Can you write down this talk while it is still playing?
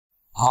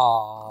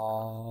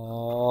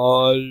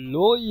Hallo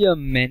ihr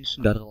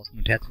Menschen da draußen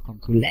und herzlich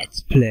willkommen zu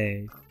Let's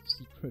Play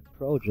Secret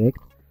Project.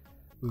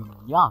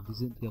 Ja, wir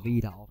sind hier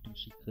wieder auf dem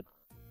Secret.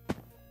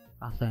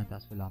 Was sind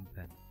das für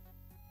Lampen?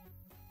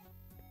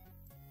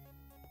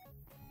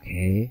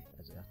 Okay,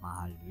 also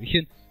erstmal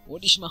Hallöchen.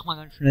 Und ich mach mal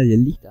ganz schnell ihr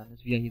Licht an,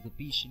 ist wieder hier so ein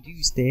bisschen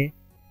düster.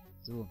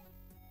 So.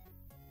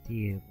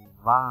 Die,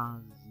 wo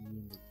war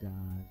sie da?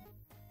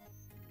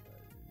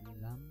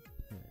 Lampen?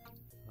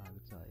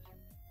 Fragezeichen.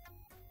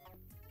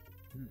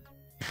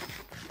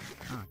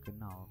 Ah,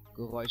 genau.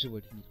 Geräusche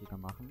wollte ich niedriger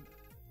machen.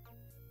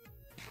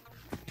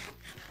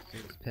 So,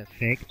 ist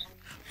perfekt.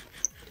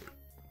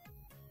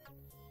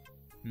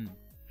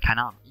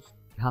 Keine Ahnung. Ich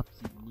habe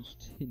sie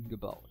nicht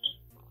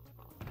hingebaut.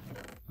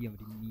 Hier haben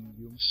wir die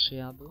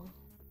Medium-Scherbe.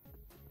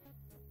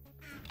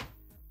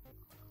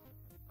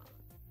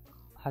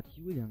 Hat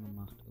Julian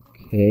gemacht.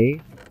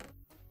 Okay.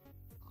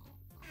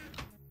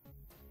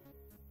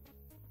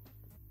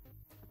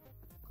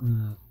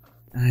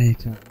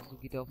 Alter, wieso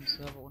geht er auf dem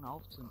Server ohne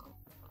aufzunehmen?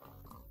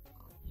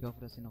 Ich hoffe,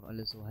 dass hier noch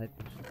alles so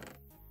halbwegs.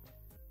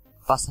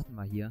 Was hatten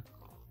wir hier?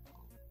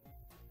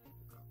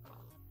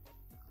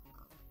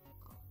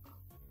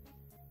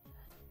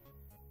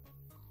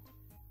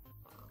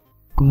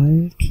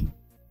 Gold.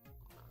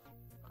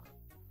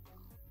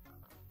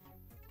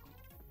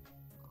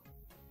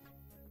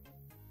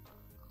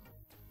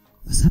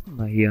 Was hatten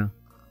wir hier?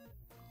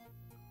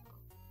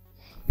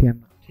 Wir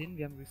haben Tin,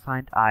 wir haben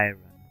Refined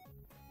Iron.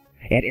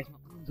 Er hat erstmal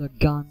unser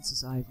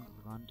ganzes Eisen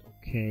gebrannt,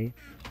 okay.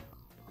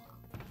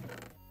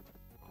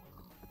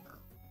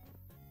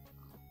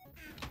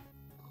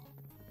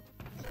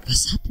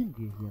 Was hatten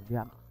wir hier? Wir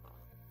haben...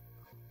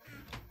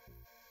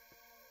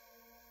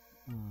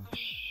 Oh,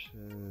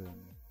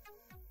 schön.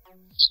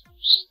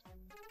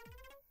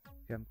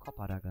 Wir haben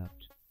Copper da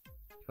gehabt.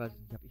 Ich weiß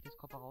nicht, habe ich das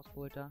Copper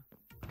rausgeholt da?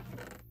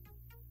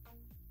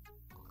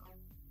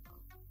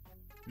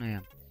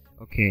 Naja,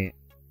 okay.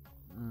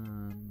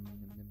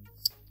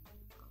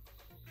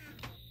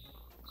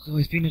 So,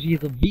 ich bin hier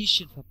so ein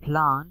bisschen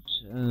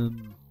verplant.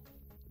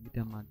 Mit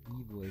der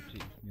Magie wollte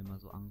ich mir mal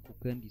so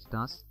angucken. Dies,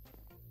 das.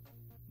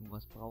 Und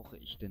was brauche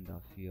ich denn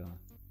dafür?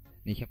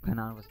 Ne, ich habe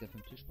keine Ahnung, was ich da für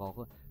einen Tisch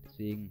brauche.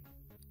 Deswegen...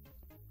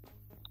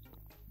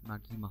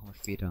 Magie machen wir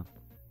später.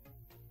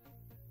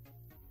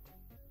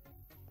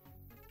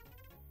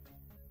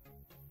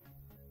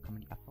 Kann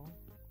man die abbauen?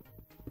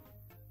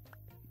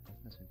 Was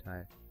ist das für ein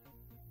Teil?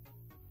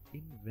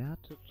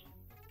 Inverted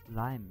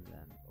Lime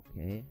Lamp,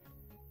 okay.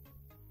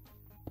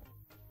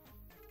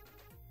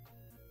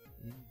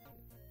 Wie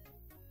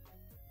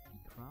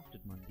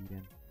craftet man die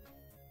denn?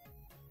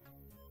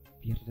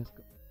 Wie hatte das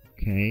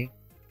okay.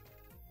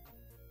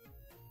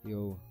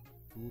 Jo,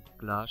 gut,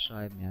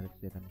 Glasscheiben, ja,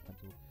 das wäre dann nicht ganz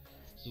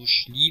so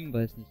schlimm,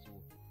 weil es nicht so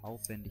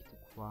aufwendig zu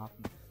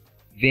craften.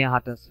 Wer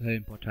hat das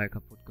Höllenportal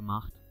kaputt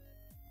gemacht?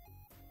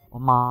 Oh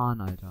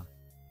man, Alter.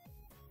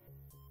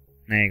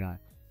 Na egal.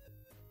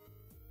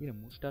 Hier, der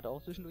Muster hat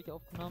auch zwischendurch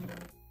aufgenommen.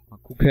 Mal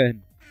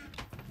gucken.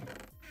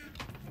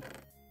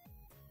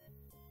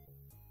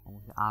 Man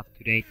muss ja up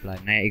to date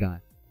bleiben. Na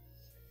egal.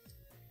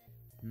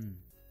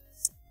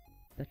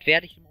 Das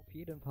werde ich ihm auf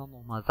jeden Fall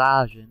noch mal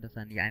sagen, dass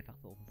er nicht einfach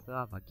so auf den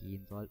Server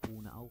gehen soll,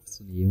 ohne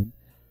aufzunehmen.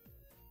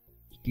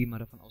 Ich gehe mal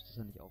davon aus, dass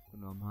er nicht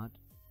aufgenommen hat.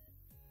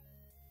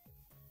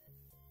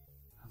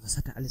 Aber was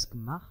hat er alles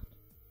gemacht?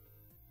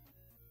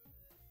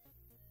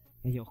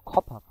 Ja, hier auch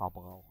Copper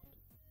verbraucht.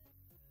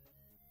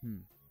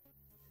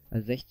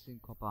 Also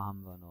 16 Copper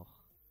haben wir noch.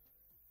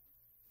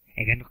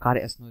 Ey, wir haben doch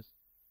gerade erst neues...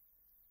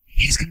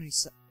 Hey, das kann doch nicht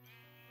sein.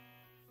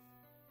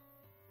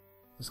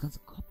 Das ganze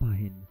Copper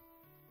hin.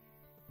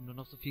 Und dann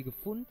noch so viel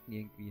gefunden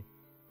irgendwie.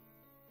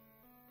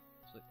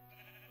 So,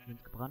 wenn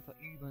es gebrannt war,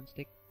 über ein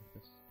Stack.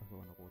 Das ist also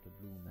eine rote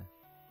Blume.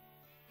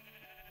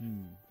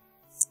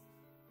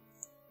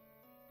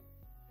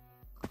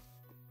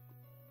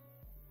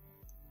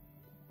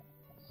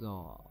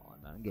 So,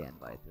 und dann gehen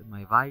wir jetzt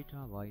immer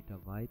weiter. Mal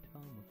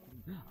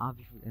gucken. Ah,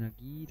 wie viel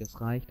Energie, das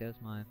reicht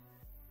erstmal.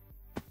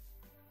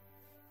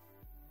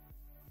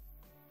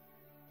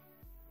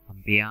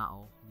 Am Bär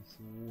auch nicht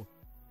so.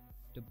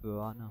 Der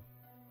Burner.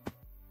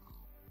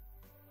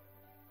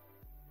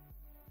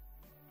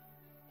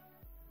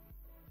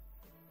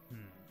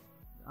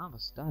 Ah,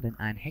 was ist da denn?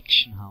 Ein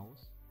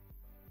Hexenhaus.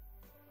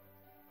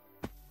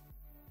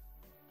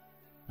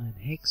 Ein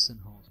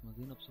Hexenhaus. Mal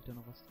sehen, ob sich da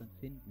noch was drin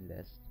finden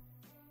lässt.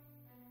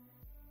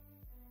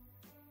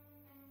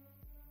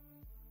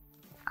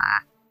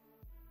 Ah.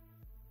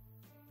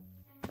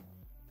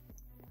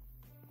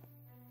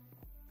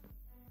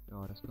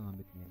 Ja, das können wir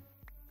mitnehmen.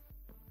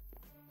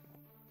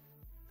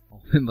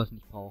 Auch wenn wir es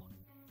nicht brauchen.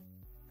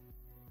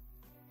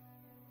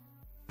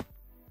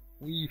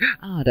 Ui.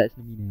 Ah, da ist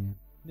eine Mine.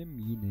 Eine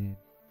Mine.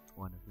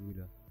 Oh, eine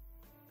Höhle.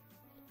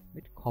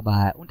 Mit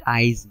Kobalt und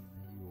Eisen.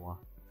 Joa.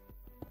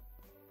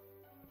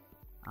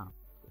 Ah,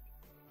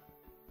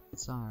 gut.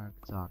 Zack,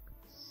 zack,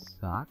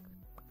 zack.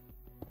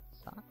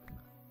 Zack.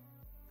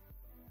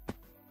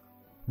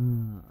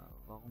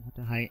 Warum hat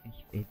der Hai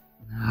nicht...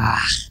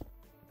 Ach.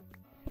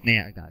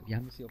 Naja, egal. Wir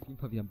haben jetzt hier auf jeden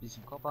Fall wieder ein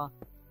bisschen Copper.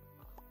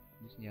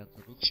 Müssen ja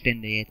unsere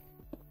Rückstände jetzt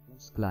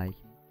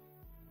ausgleichen.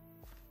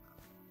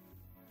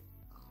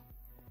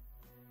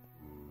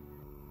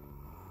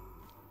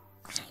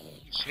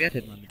 Das Schwert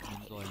hätte man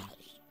mitnehmen sollen.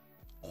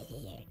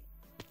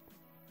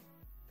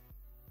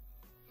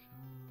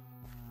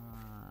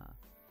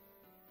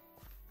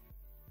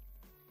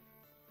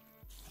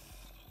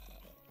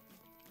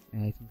 Ja,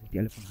 jetzt muss ich die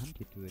alle von Hand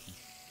hier töten.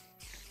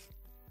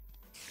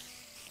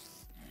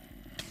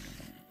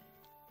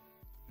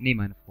 Nee,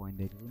 meine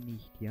Freunde, so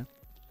nicht hier.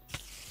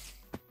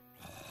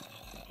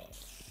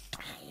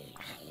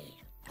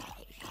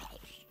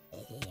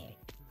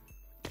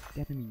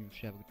 Der hat eine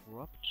Minionscherbe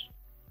gedroppt.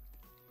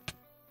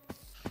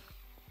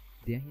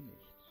 Der hier nicht.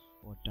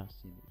 Und das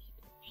hier nicht.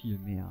 Viel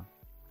mehr.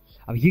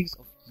 Aber hier ist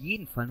auf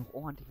jeden Fall noch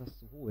ordentlich was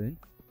zu holen.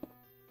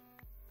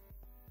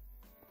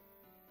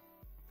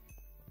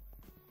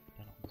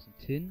 Da noch ein bisschen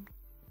Tin.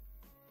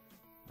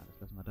 Ja,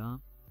 das lassen wir da.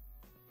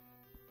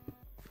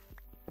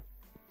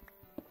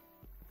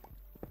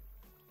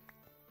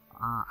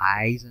 Ah,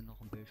 Eisen noch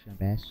ein bisschen.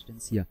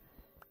 Bestens hier.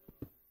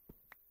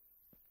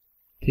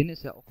 Tin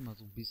ist ja auch immer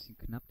so ein bisschen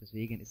knapp,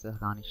 deswegen ist das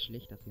gar nicht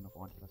schlecht, dass hier noch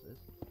ordentlich was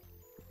ist.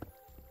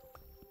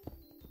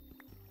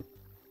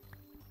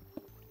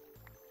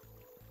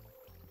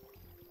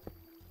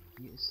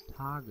 Hier ist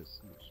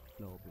Tageslicht,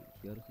 glaube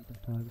ich. Ja, das sieht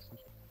nach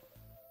Tageslicht.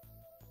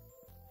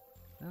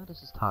 Ja,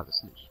 das ist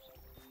Tageslicht.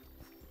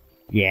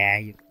 Yeah,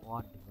 hier ist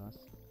ordentlich was.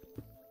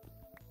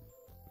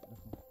 Das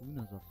ist noch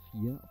grüner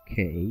Saphir,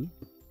 okay.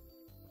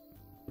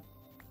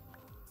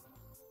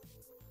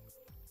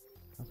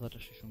 Was war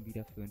das schon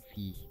wieder für ein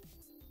Viech?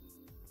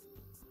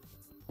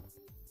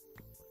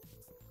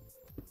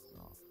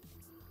 So.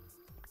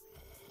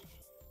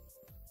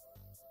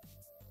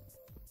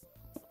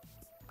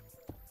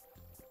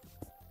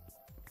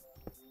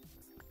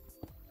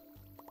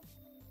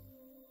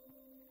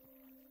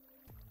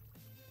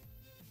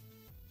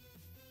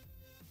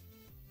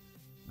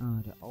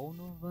 Ah, da auch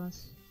noch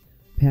was.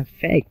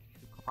 Perfekt. Wie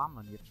viel Kopf haben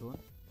wir jetzt schon?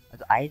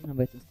 Also Eisen haben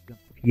wir jetzt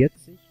insgesamt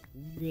 40,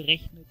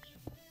 umgerechnet.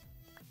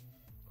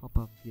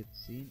 Copper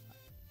 14.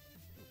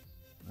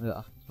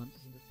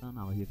 28 sind es dann,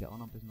 aber hier ist ja auch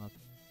noch ein bisschen was.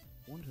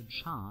 Und ein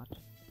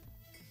Chart.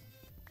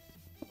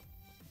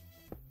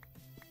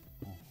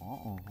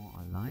 Oho,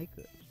 oho, I like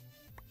it.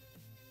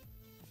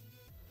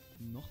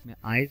 Noch mehr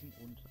Eisen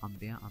und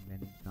Amber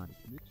nehme ich gar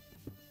nicht mit.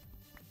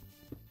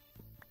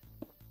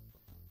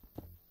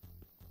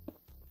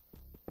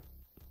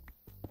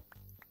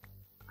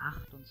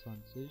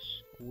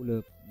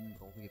 Kohle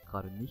brauche ich jetzt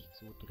gerade nicht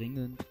so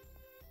dringend.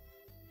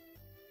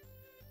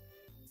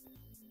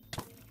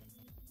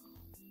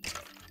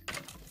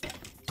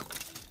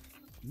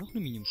 Noch eine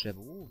Medium-Scherbe.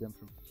 Oh, wir haben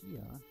schon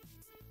 4.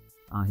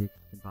 Ah, hier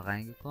sind wir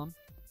reingekommen.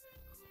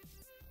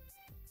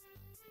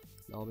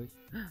 Glaube ich.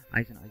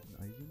 Eisen, Eisen,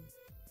 Eisen.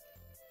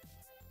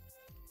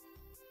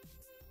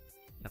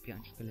 Ich habe hier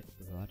ein Skelett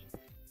gehört.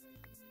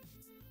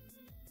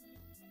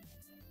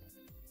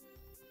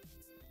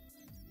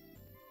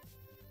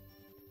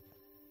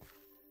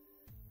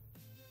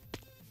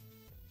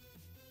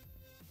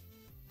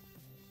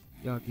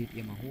 Ja, geht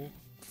ihr mal hoch.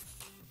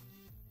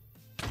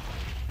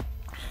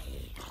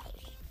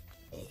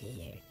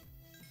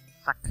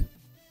 Zack.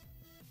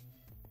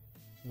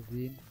 Mal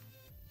sehen.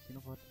 Ist hier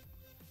noch was?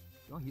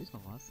 Ja, hier ist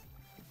noch was.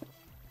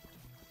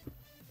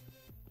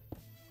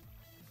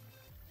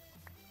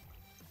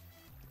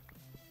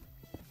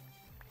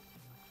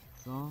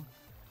 So.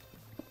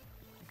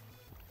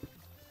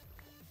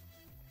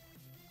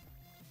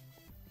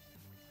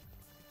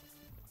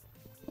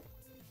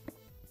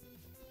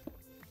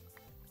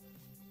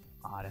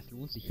 Ah, das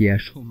lohnt sich hier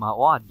schon mal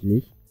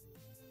ordentlich.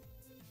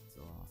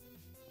 So.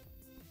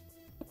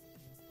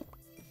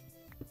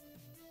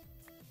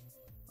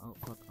 Oh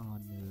Gott, oh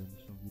nö,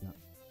 nicht schon wieder.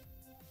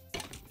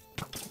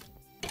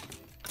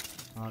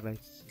 Ah, gleich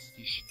ist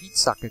die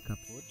Spitzhacke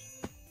kaputt.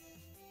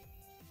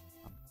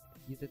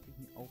 Hier setze ich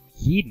mir auf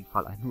jeden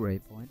Fall einen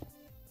Waypoint.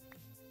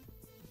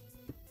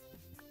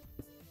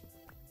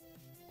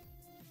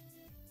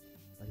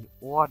 Weil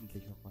hier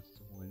ordentlich noch was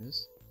zu holen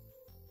ist.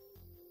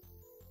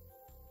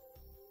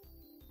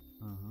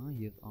 Aha,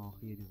 hier ist auch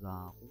hier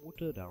dieser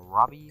rote, der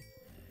Ruby.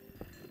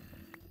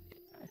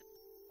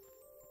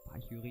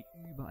 Ich höre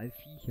überall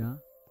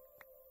Viecher.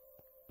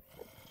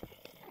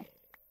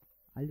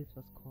 Alles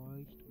was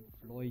keucht und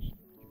fleucht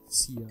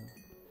gibt's hier.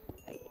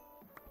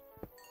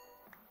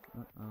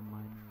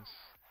 Meine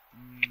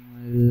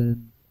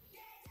Schmellen.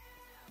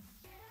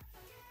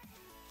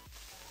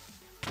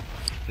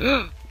 Oh,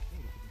 das hat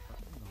mich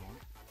fast umgehauen.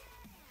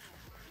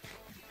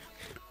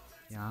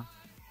 Ja.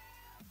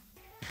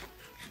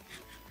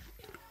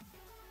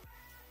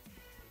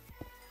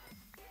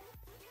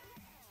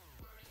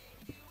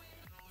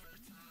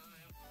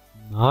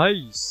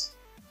 Nice.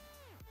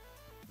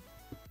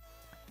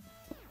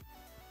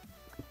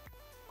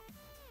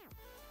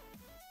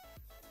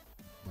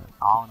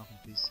 Auch noch ein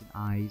bisschen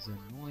Eisen.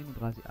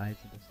 39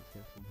 Eisen, das ist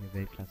ja schon hier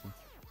Weltklasse.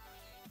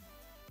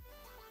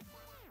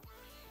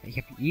 Ich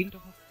habe eben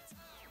doch noch...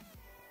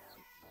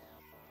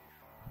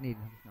 Ach nee,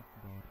 den habe ich mir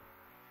abgebaut.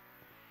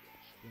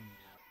 Stimmt.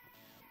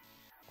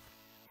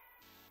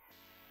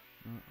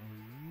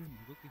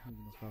 Wirklich muss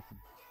ich noch schaffen.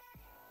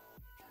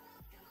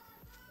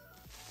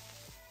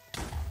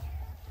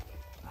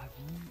 Ah,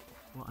 wie?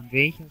 Wo, an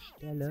welcher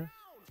Stelle?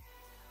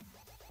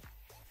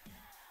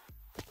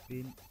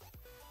 Bin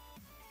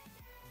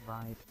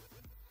weit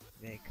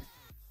weg.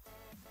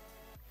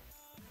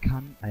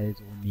 Kann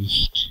also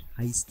nicht.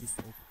 Heißt es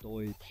auf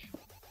Deutsch.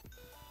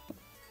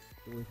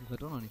 So, ich muss ja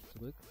doch noch nicht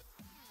zurück.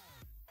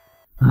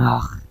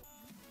 Ach.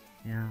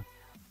 Ja.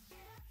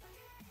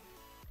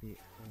 Okay,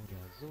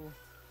 oder so.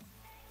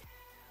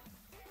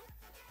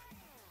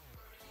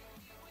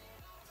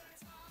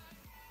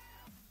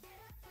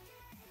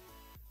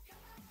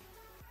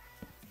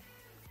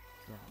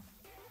 So.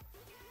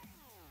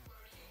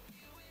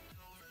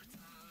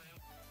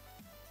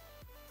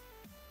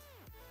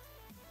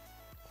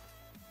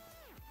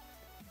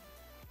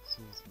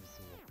 So.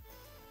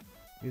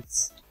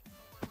 Jetzt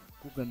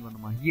gucken wir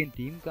nochmal hier in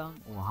dem Gang.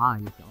 Oha,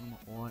 hier ist ja auch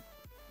nochmal Ort.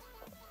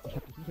 Ich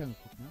hab dich nicht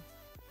angeguckt, ne?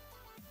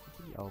 Nicht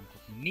in die Augen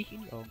gucken. Nicht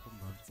in die Augen gucken,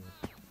 ganz kurz.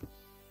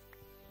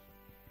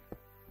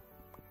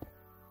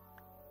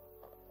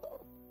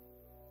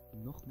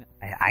 Noch mehr.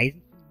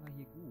 Eisen finden wir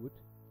hier gut.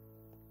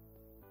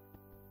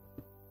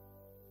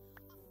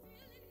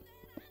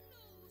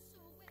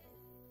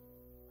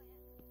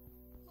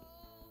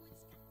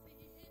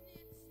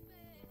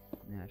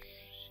 Ja,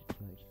 shit,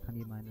 ich kann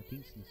hier meine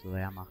Dings nicht so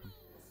leer machen.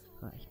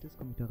 Reicht das?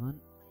 Komme ich da ran?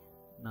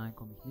 Nein,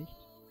 komme ich nicht.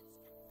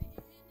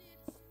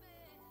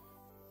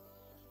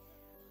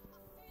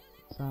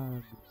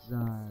 Zack.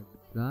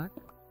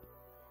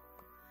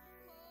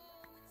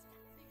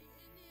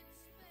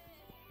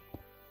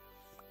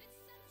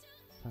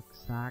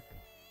 Zack.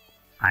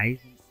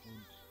 Eisen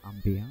und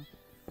Ampere.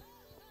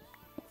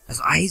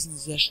 Also Eisen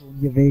ist ja schon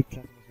hier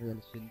Weltklasse, was wir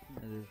alles finden.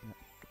 Also das sind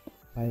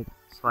halt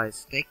 2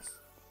 Stacks.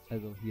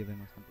 Also hier, wenn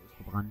wir es ganz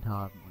verbrannt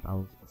haben und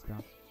aus das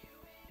Gas.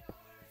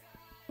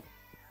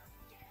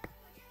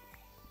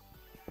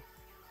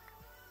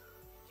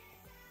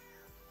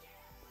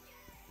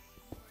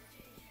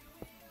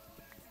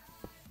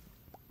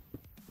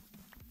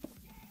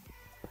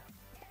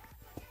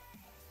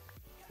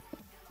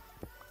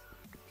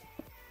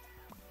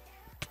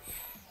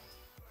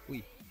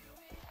 Ui.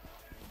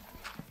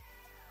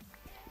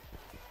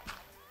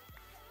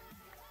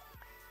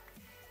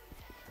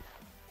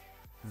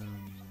 Ja.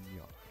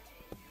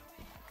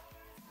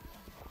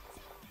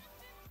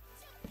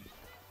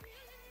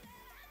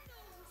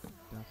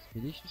 Das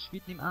will ich nicht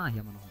mitnehmen. Ah, hier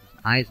haben wir noch ein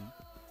bisschen Eisen.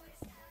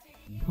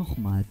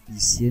 Nochmal ein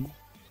bisschen.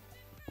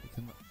 Jetzt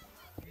haben wir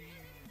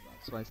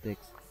 2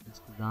 Stacks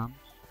insgesamt.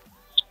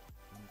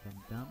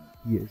 Und dann.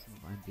 Hier ist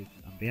noch ein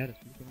bisschen Ampere, das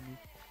will ich aber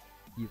nicht.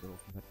 Hier ist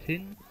auf jeden Fall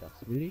Tin,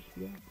 das will ich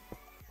wieder.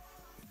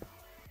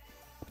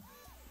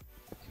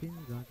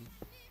 Tin sage ich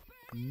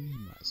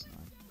niemals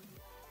nein.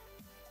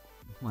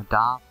 Nochmal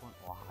davon,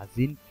 oh,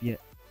 sind wir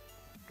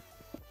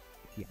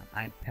hier an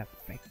einem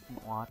perfekten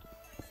Ort.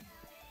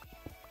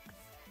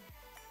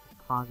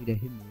 Quasi der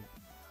Himmel.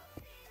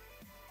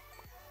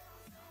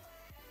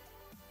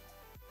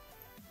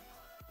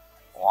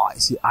 Oh,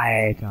 ist hier,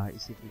 Alter,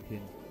 ist hier viel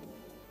Tin.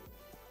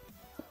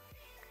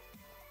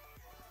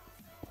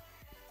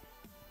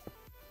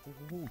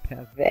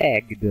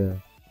 Perfekt.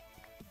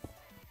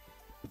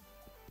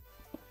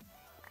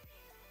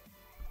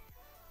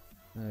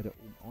 Da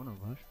oben auch noch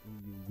was.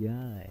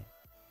 Ja.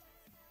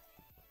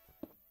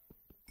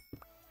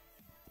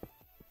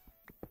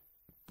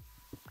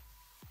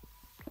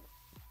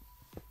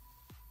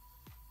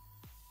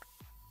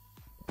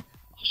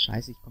 Ach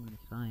scheiße, ich komme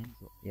nicht rein.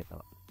 So, jetzt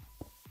aber.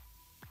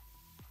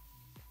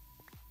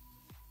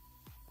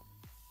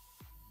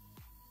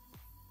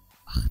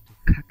 Ach du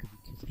Kacke,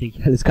 das krieg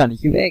ich alles gar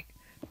nicht weg.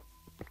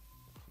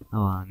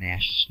 Aber naja,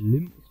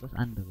 schlimm ist was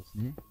anderes,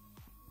 ne?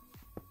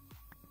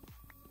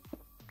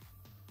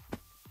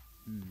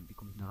 Wie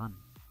komme ich da ran?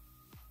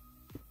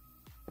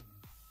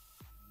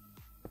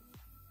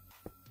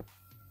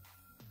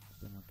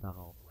 Stellen wir uns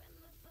darauf.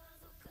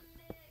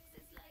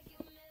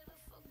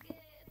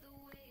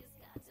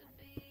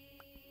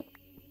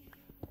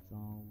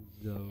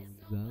 So.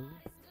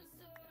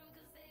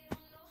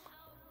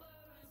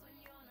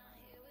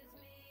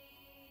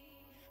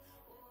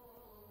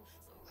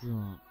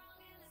 So.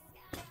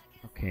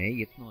 Okay,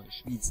 jetzt noch eine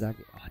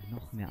Spielsage. Oh,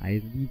 noch mehr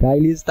Eisen. Wie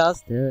geil ist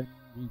das denn?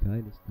 Und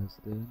eine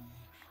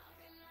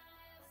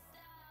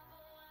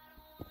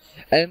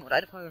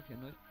Frage auf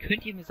jeden Fall.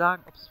 Könnt ihr mir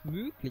sagen, ob es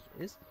möglich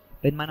ist,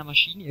 wenn meiner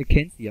Maschine, ihr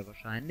kennt sie ja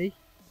wahrscheinlich,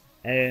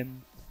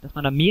 dass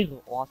man da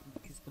mehrere Orte in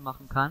die Kiste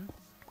machen kann.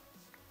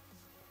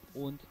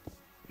 Und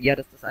ja,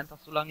 dass das einfach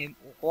so lange im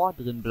Rohr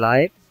drin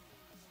bleibt.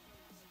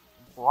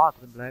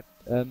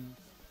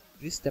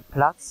 Bis der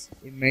Platz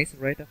im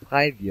Macerator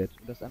frei wird.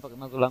 Und das einfach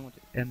immer so lange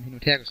hin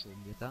und her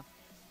geschoben wird, da.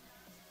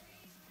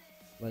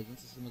 Weil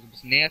sonst ist es immer so ein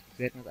bisschen nervig.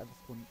 Wir hätten das einfach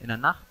in der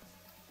Nacht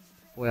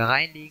vorher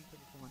reinlegen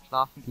können, bevor man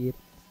schlafen geht.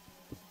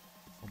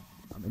 Und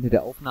am Ende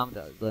der Aufnahme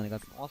da seine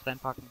ganzen Ors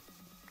reinpacken.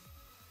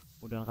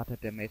 Und dann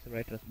rattert der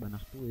Macerator das über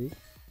Nacht durch.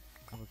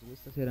 Aber so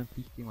ist das ja, dann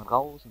fliegt jemand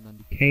raus und dann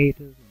die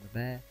Kate und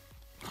bäh.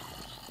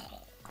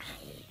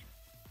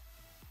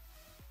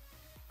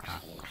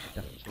 Ich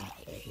dachte schon.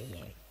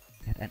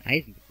 Der hat ein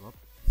Eisen gedroppt.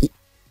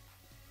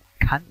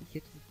 Kann ich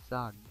jetzt nichts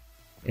sagen.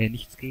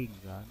 Nichts gegen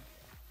sagen.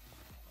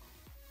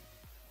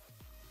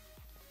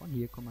 Und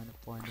hier kommen meine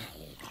Freunde.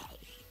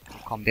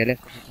 Komm, der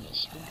lässt doch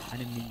bestimmt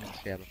eine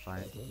Minion-Scherbe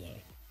fallen.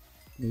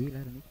 Nee,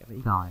 leider nicht, aber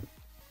egal.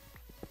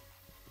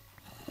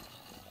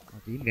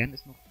 Mal sehen, während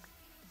es noch...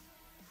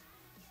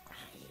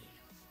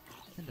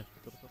 Was ist denn das?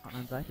 Das ist auf der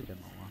anderen Seite der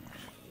Mauer.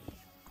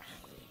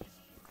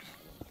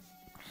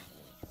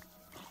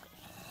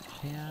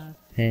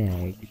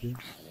 Perfekt.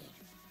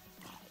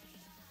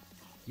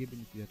 Hier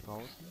bin ich wieder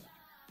draußen.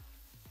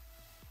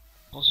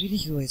 Was will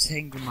ich so jetzt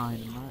hängen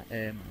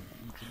gemein?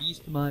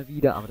 Liest mal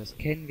wieder, aber das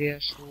kennen wir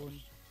ja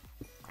schon.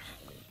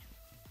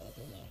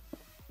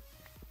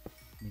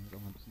 Nehmen wir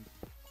auch mal ein bisschen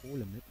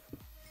Kohle mit.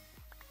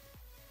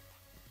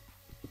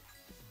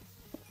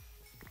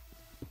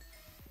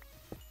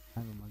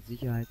 Also mal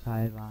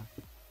sicherheitshalber.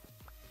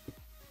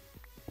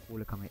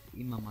 Kohle kann man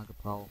immer mal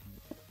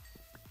gebrauchen.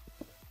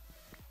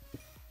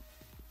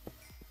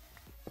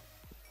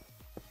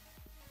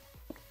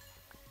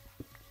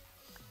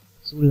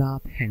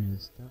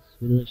 Solarpanels, das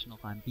will ich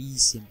noch ein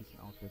bisschen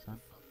ausbessern.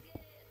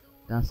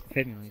 Das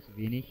gefällt mir noch nicht so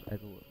wenig,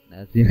 also,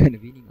 es sind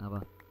keine wenigen,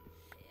 aber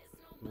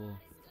so,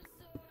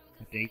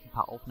 mit den nächsten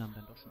paar Aufnahmen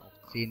dann doch schon auf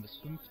 10 bis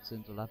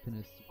 15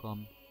 Solarpanels zu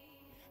kommen.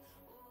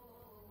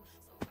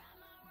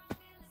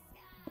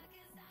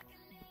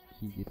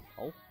 Hier geht es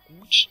auch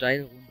gut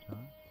steil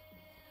runter.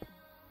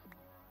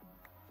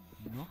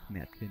 Noch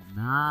mehr Tin,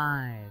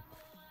 nice.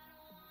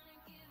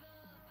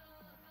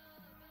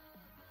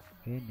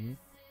 Okay, nee.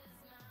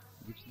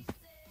 Gibt's nicht.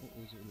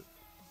 Oh, so.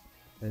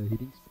 Hier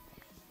links.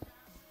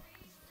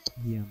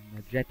 Hier,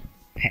 der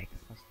Jetpack,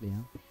 fast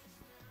leer.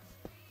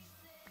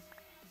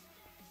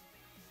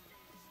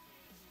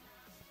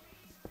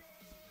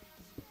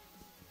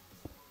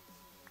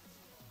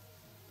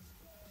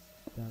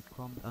 Da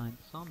kommt ein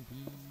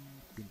Zombie.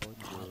 Den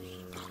wollten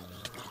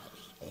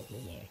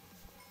wir.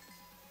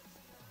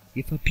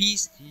 Ihr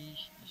verpiest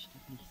dich, ich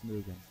dich nicht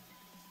mögen.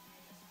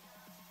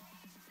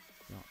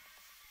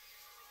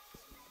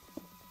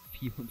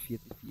 44,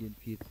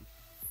 44.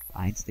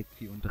 1 Deck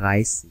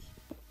 34.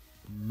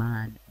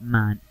 Mann.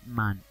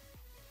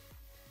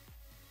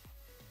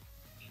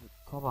 Wie viel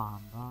Cover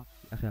haben wir?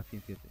 Ach ja,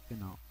 44,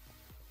 genau.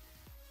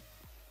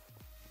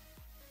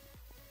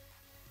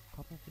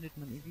 Copper findet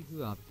man irgendwie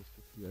höher, habe ich das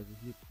Gefühl. Also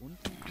hier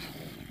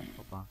unten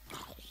Copper.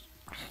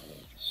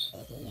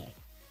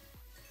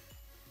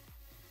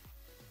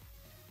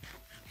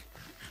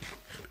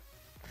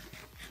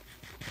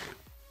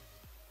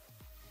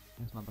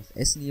 Erstmal was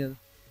essen hier.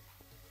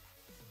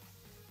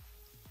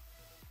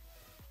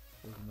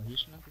 So, sind wir hier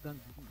schon lang gegangen?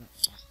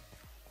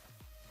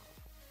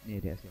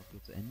 Ne, der ist ja auch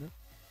hier zu Ende.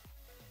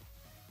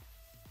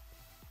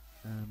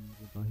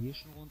 Sind wir hier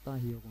schon runter?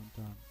 Hier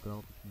runter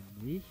glaube ich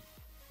mir nicht.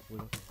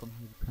 Obwohl, das kommt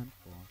mir bekannt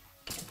vor.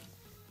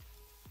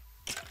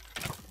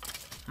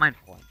 Mein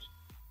Freund.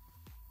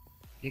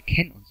 Wir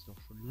kennen uns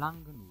doch schon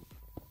lang genug.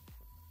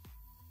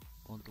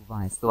 Und du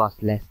weißt,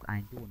 sowas lässt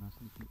ein Jonas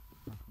nicht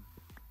mitmachen.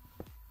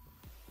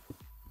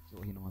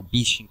 So, hier nochmal ein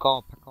bisschen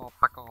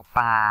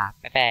Koppa.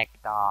 Perfekt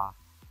da.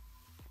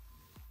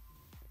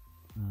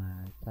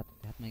 Der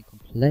hat mein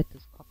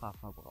komplettes Kopper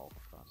verbraucht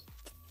fast.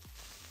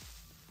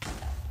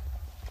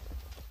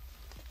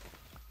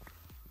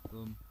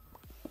 So.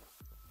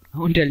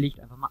 Und der liegt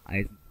einfach mal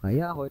eisenfrei.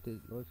 Ja, heute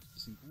läuft es ein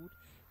bisschen gut.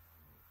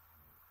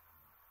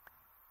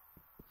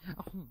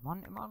 Ach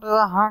Mann, immer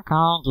der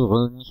Hacker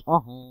durch.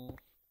 Oh.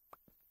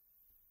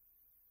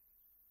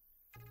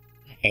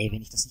 Ey,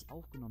 wenn ich das nicht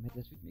aufgenommen hätte,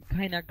 das würde mir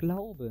keiner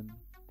glauben.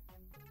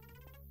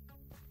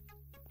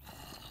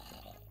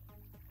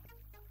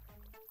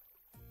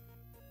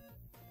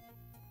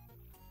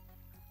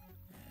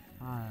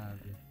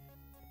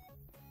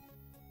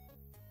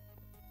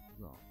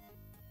 So.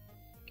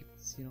 Gibt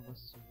es hier noch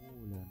was zu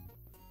holen?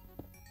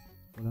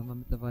 Oder haben wir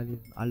mittlerweile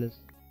jetzt alles...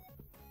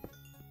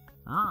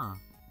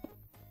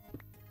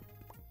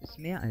 Ist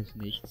mehr als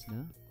nichts,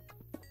 ne?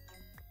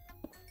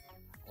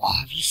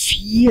 Boah, wie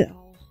viel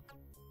auch!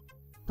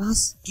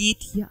 Was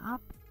geht hier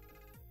ab?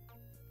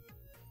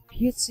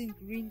 14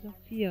 Green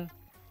Saphir.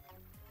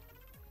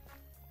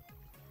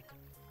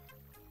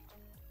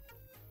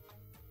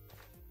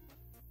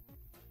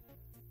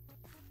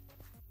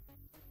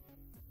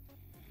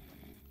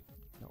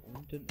 Da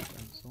unten ist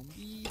ein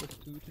Zombie. Das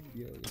töten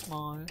wir jetzt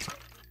mal.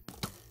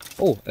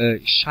 Oh,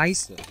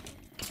 scheiße.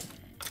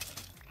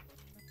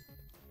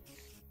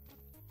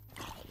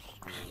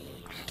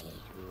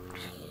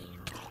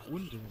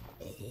 Und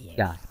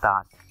ja,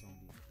 da ist der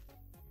Zombie.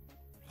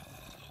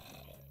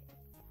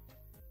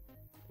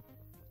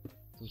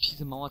 So,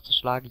 diese Mauer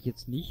zerschlage ich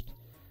jetzt nicht.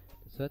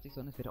 Das hört sich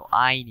so an, als wäre auch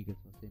einiges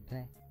was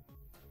hinter.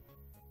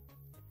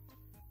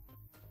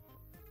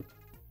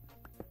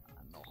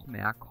 Noch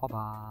mehr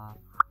Copper.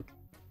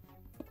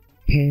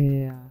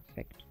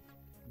 Perfekt.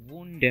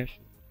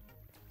 Wunderschön.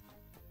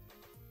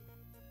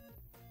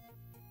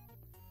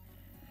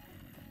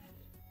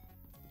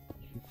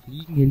 Wir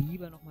fliegen hier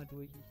lieber nochmal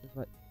durch, nicht dass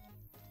wir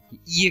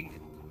hier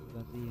irgendetwas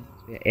übersehen.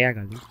 Das wäre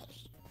ärgerlich.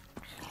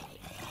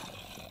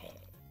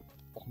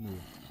 Och nö.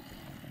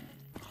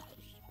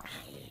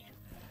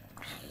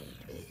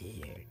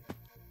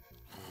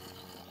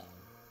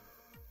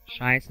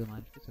 Scheiße,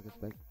 mein Spielzeug ist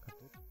gleich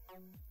kaputt.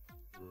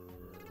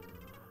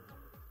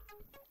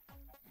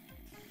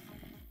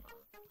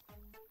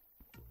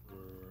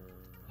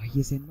 Oh,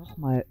 hier ist ja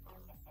nochmal.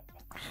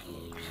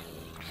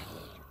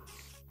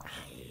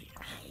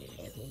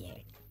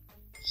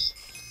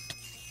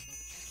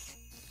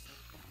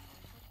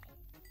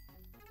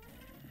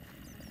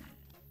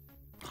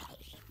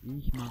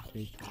 Ich mach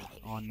dich.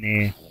 Oh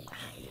nee.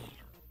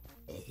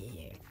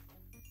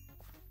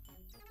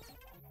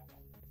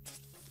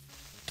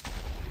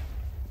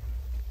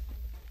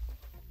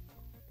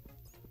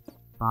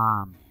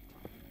 Bam.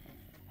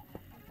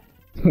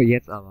 So,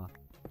 jetzt aber.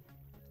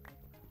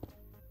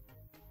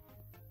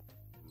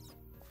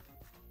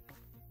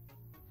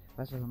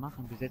 Weißt du, was wir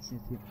machen? Wir setzen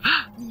jetzt hier...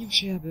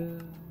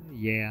 Minionscherbe!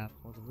 Yeah,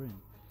 for the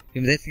win.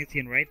 Wir setzen jetzt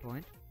hier einen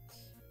Waypoint.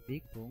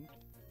 Wegpunkt.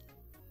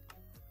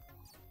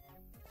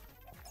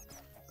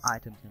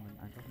 Items nehmen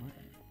wir einfach mal.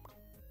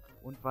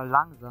 Und weil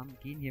langsam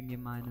gehen hier mir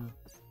mein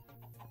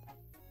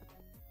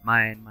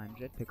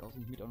Jetpack aus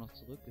und ich mit auch noch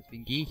zurück.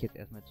 Deswegen gehe ich jetzt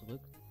erstmal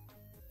zurück.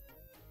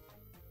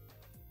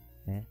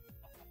 Hä?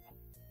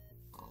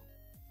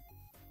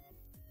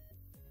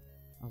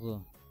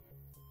 Also.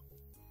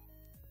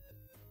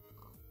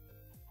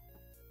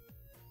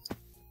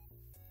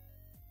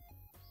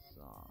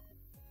 So.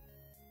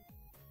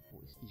 Wo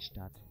ist die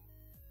Stadt?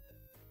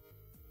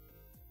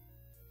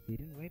 Ich sehe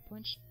den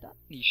Waypoint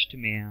Stadt nicht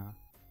mehr.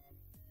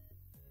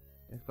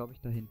 Der ist, glaube ich,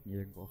 da hinten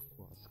irgendwo auf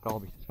Kurs.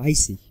 Glaube ich, das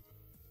weiß ich.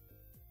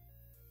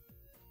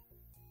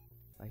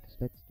 Weil ich das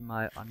letzte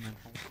Mal an meinem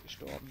Haus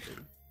gestorben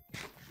bin.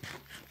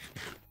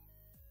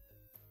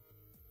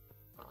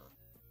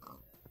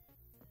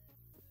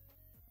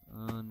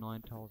 Äh,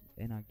 9000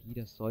 Energie,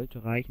 das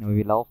sollte reichen, aber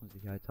wir laufen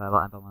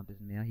sicherheitshalber einfach mal ein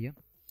bisschen mehr hier.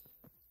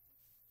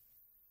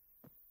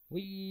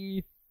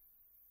 Hui!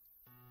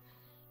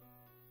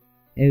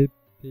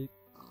 Epic.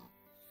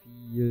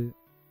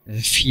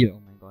 Viel, oh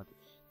mein Gott.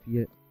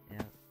 Viel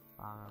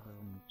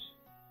erfahrend.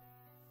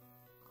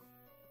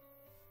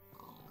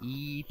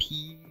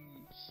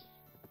 Episch.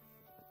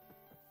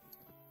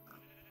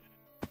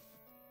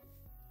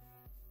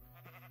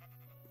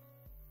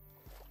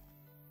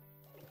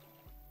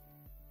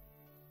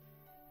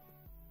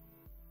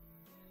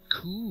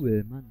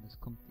 Cool, Mann, das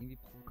kommt irgendwie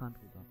provokant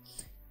rüber.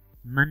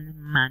 Mann.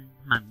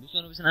 Müssen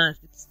wir noch ein bisschen an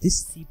der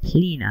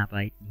Disziplin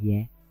arbeiten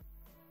hier.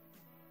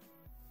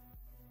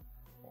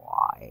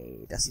 Boah,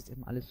 ey, das sieht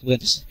immer alles so drin.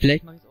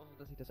 Vielleicht mache ich es auch so,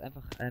 dass ich das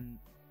einfach,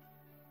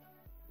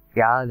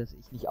 ja, dass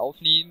ich nicht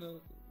aufnehme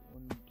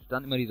und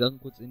dann immer die Sachen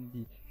kurz in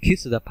die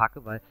Kiste da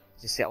packe, weil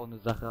es ist ja auch eine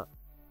Sache.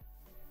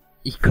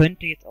 Ich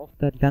könnte jetzt auch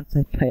da die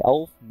ganze Zeit bei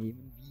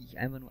aufnehmen, wie ich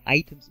einfach nur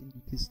Items in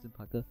die Kiste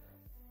packe.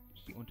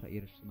 Ich gehe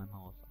unterirdisch zu meinem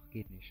Haus. Ach,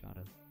 geht nicht,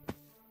 schade.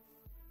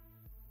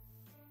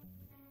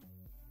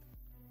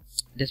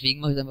 Deswegen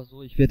mache ich es einfach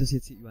so, ich werde das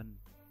jetzt hier über einen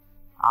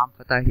Arm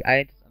verteilt, die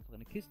Items einfach in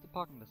eine Kiste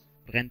packen, das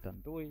brennt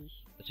dann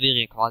durch. Das wäre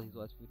ja quasi so,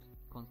 als würde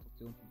die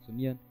Konstruktion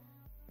funktionieren.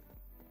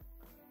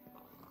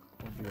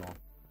 Und ja.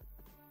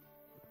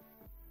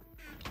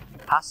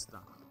 Passt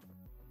dann.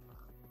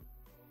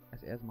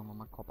 Als erstes machen wir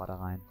mal Kopper da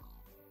rein.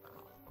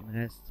 Den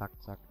Rest, zack.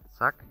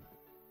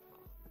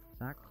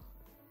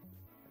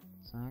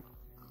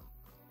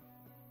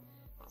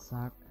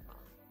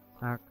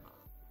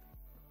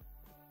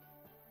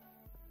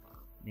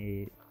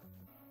 Nee.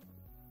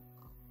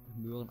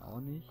 Möhren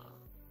auch nicht.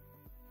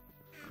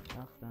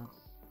 Das.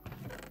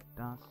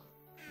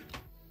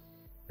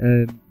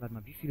 Warte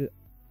mal, wie viele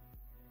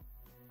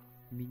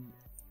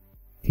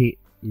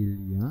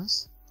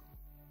Elias?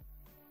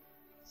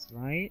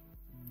 2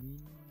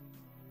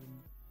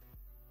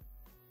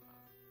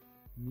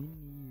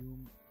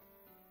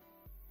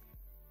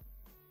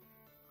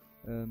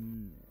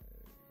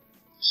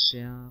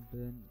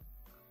 Scherben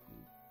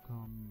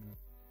bekomme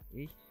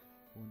ich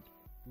und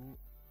du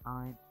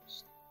ein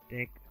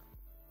Steck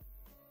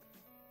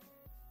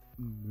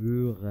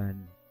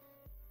Möhren.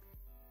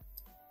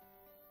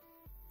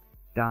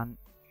 Dann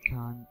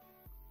kann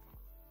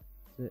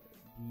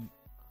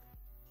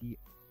die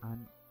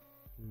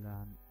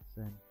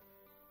anpflanzen.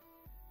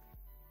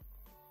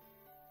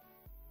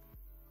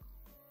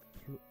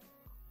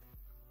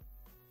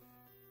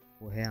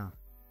 Woher?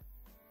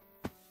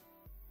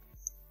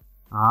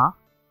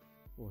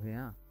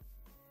 Woher?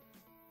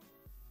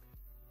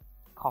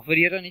 Ich hoffe,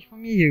 die hat er nicht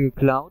von mir hier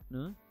geklaut,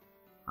 ne?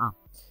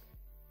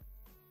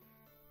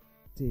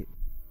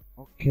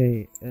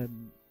 Okay,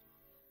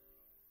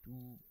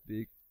 du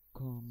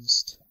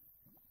bekommst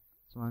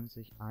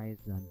 20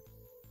 Eisen.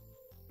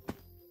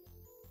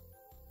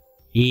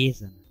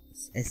 Eisen. Das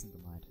ist Essen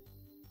gemeint.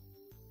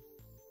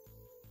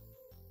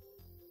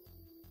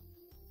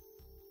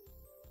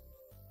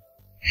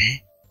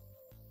 Hä?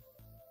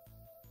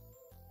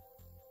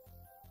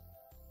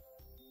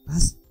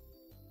 Was?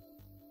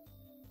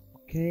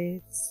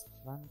 Okay,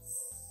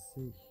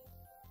 20.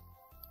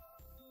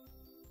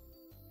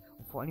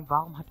 Und vor allem,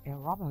 warum hat er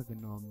Rubber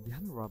genommen? Wir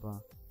haben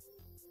Rubber.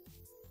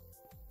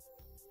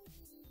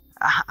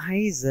 Ach,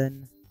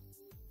 Eisen.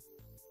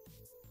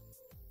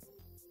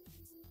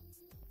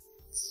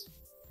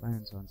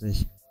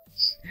 22.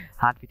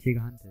 Hart wird hier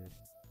gehandelt.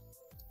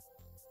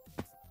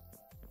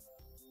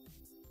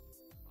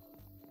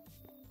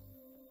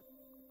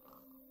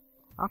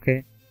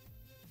 Okay.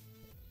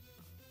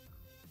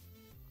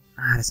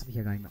 Ah, das habe ich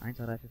ja gar nicht mehr. 1,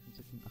 2, 3, 4, 5,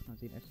 6, 7, 8, 9,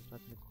 10, 11, 12,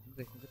 13, 14,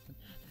 16, 17,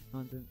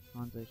 19,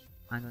 20,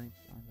 21,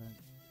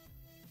 22.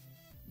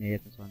 Ne,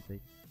 jetzt sind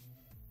 20.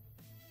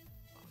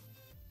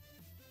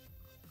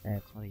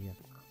 Jetzt mal hier.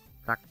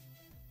 Zack.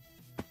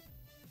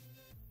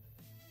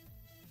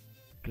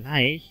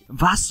 Gleich?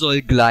 Was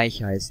soll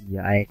gleich heißen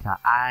hier, Alter?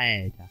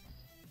 Alter.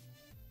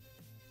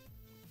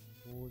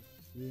 Wo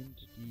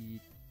sind die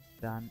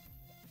dann?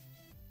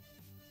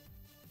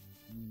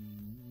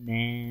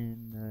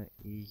 Nenne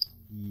ich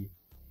die.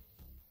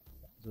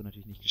 So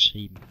natürlich nicht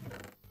geschrieben.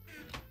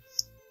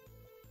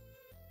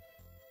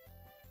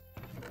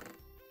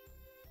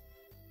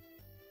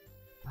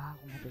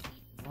 Warum hat er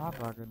sich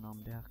Rubber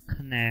genommen, der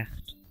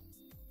Knecht?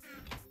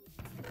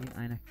 In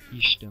einer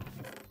Kiste.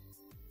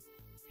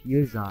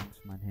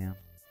 Vielsagend, mein Herr.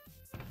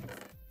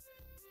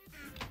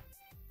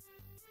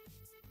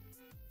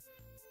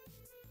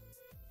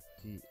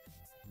 Die.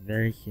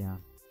 Welche?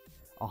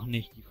 Auch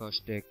nicht die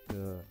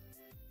versteckte.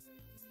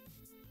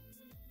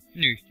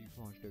 Nicht die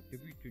versteckte,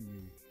 bitte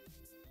nicht.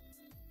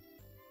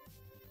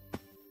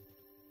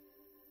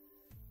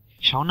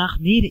 Schau nach.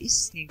 Nee, der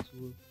ist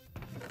nirgendwo.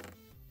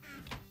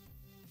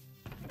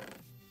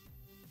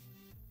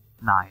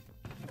 Nein.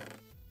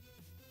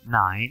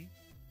 Nein.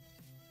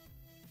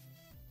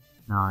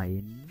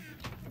 Nein.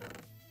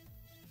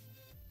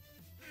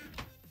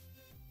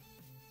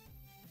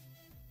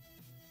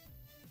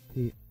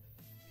 Okay.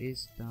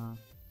 Ist da.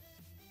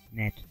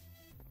 Nett.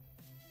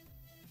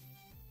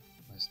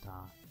 Was ist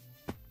da?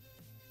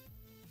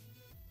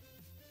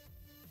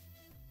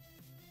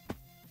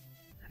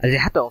 Also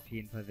er hatte auf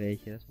jeden Fall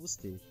welche, das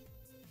wusste ich.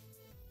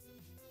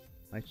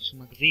 Weil ich die schon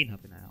mal gesehen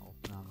habe in einer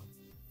Aufnahme.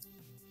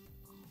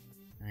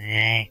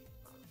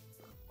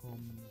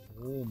 Komm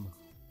rum.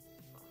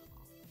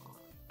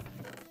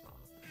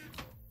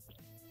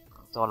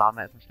 So, laden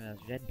wir erstmal schnell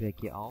das Jetpack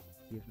hier auf.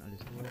 Hier ist schon alles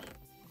durch.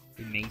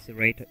 Im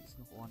Macerator ist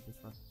noch ordentlich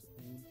was zu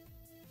tun.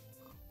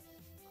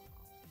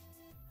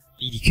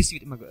 Wie, die Kiste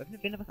wird immer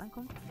geöffnet, wenn da was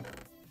ankommt?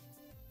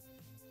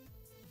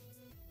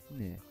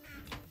 Nee.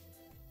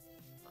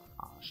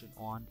 Ah, schön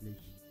ordentlich.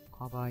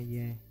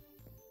 Kabaye.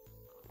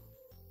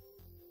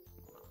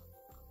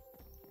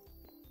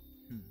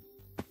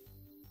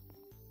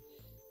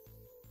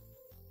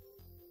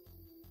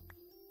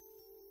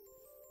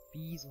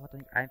 Wieso hat er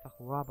nicht einfach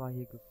Rubber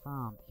hier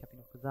gefarmt? Ich habe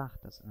ihm doch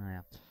gesagt, dass...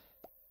 Naja.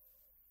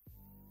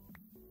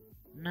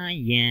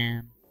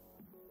 Naja.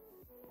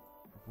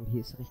 Obwohl,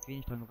 hier ist recht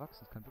wenig dran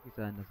gewachsen. Es kann wirklich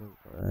sein, dass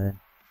er...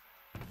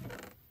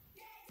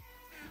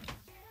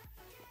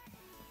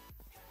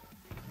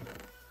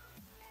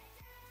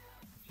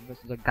 Hier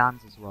ist unser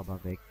ganzes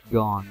Rubber weg.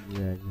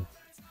 Gone.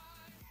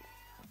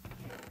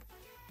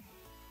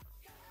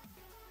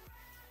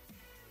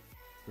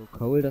 So,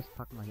 Coal, das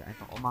packen wir hier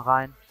einfach auch mal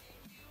rein.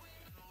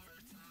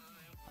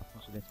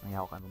 So lässt man ja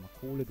auch einfach mal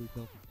Kohle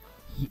durchlaufen.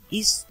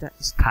 Da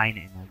ist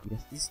keine Energie.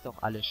 Das ist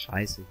doch alles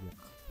scheiße hier.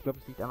 Ich glaube,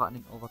 es liegt einfach an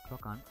den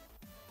Overclockern.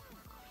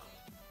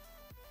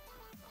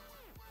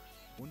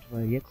 Und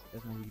weil jetzt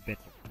erstmal hier die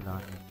Bedrock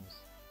geladen werden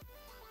muss.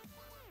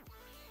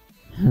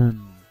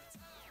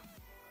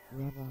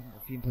 Wir haben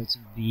auf jeden Fall zu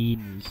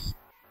wenig.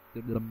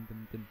 Wir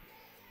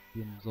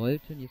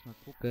sollten jetzt mal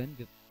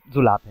gucken.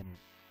 Solarpanel.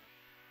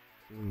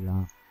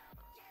 Solarpanel.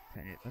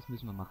 Was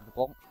müssen wir machen? Wir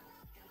brauchen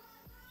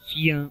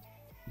 4...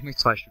 Ich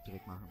möchte 2 Stück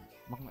direkt machen.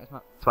 Machen wir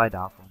erstmal 2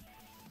 davon.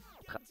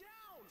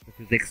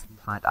 Dafür 6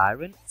 Refined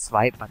Iron,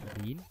 2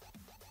 Batterien.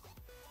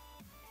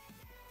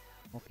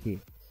 Okay.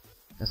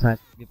 Das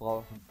heißt, wir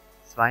brauchen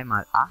 2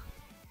 mal 8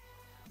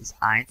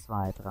 ist 1,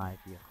 2, 3,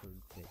 4, 5,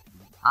 6,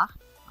 7, 8.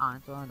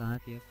 1, 2, 3,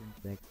 4,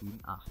 5, 6, 7,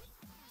 8.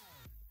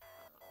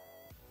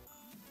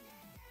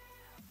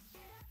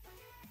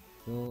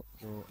 So.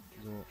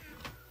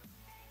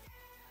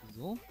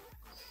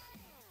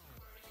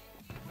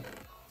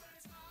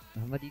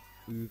 Dann haben wir die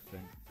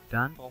Öfen.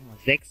 Dann brauchen wir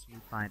 6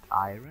 Refined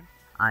Iron.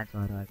 1,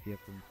 2, 3, 4,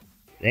 5,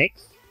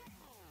 6.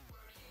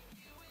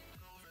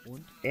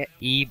 Und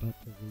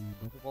RE-Batterie.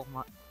 Dafür brauchen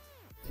wir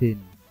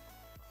Tin.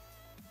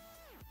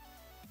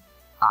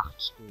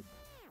 8 Stück.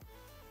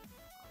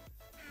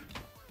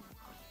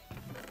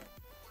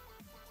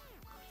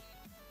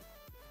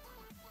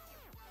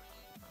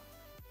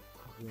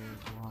 So,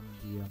 wo haben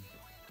wir?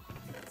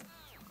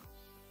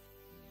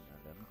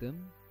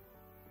 Das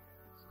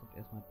kommt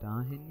erstmal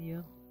dahin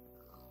hier.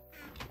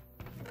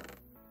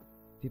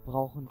 Wir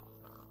brauchen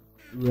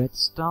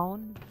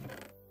Redstone.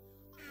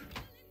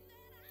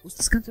 Wo ist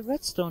das ganze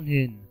Redstone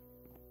hin?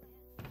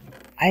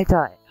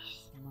 Alter.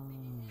 Ach,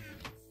 Mann.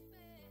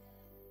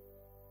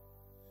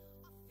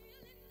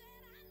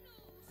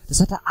 Das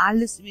hat er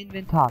alles im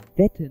Inventar.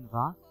 Wetten,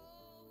 wa?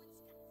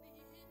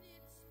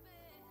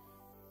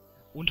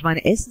 Und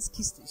meine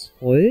Essenskiste ist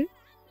voll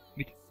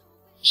mit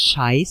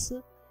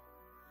Scheiße.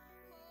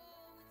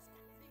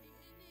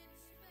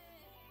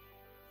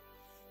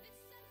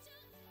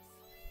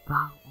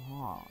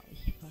 Oh,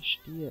 ich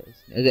verstehe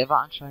es nicht. Also er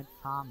war anscheinend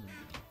farmen.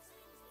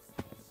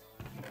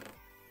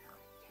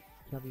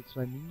 Ich habe hier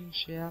 2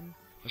 Minionscherben.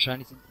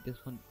 Wahrscheinlich sind die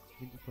von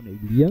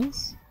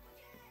Elias.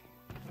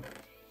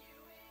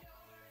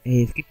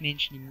 Ey, es gibt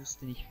Menschen, die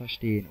musst du nicht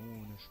verstehen.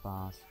 Ohne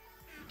Spaß.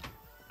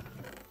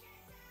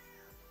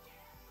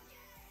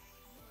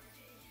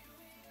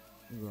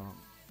 So.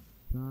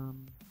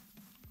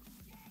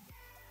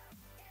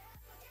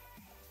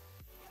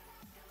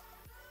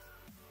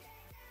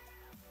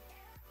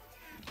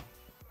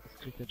 Das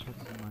kriegt er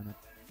trotzdem meine.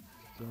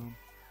 So.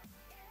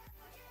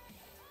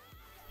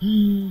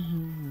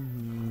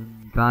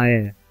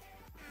 Geil.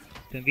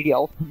 Jetzt können wir die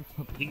Aufnahme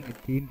verbringen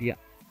mit dem wir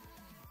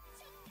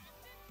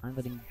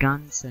einfach den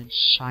ganzen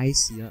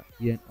Scheiß hier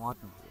in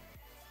Ordnung bringen.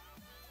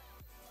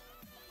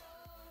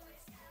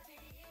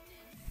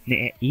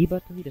 Eine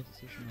RE-Batterie, das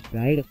ist ja schon mal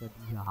geil, dass wir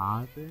die hier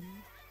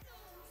haben.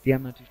 Wir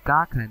haben natürlich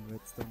gar keinen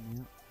Redstone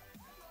mehr.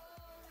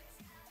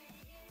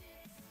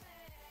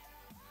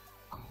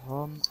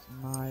 Komm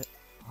mal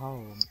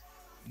home.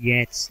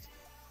 Jetzt.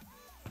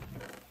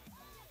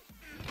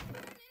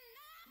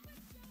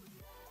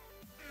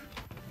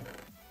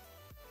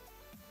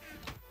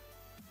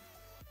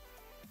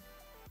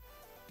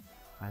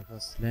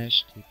 Einfach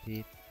slash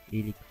tp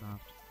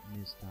elicraft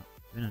Mister.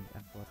 Wenn er nicht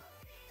antwortet.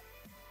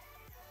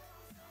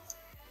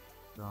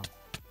 So.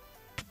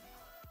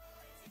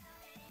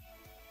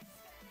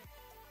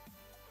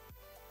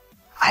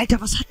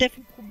 Alter, was hat der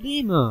für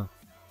Probleme?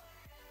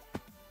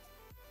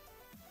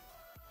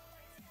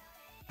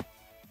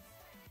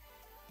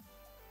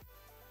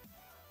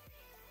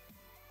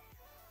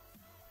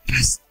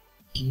 Was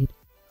geht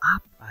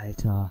ab,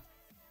 Alter?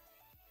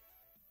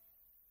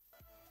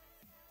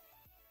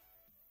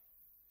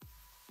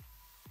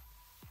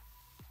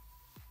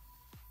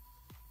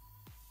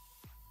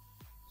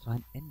 So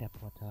ein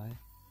Enderportal.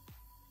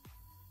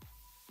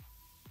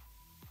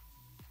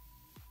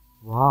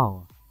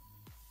 Wow.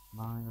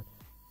 Mein Gott.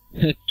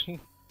 Du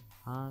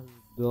hast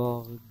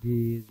doch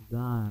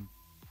gesagt,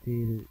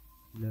 Teleport.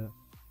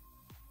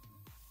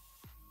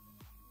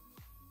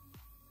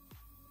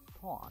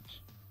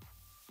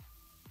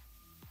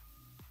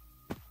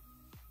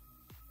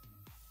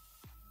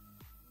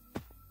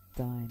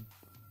 Dein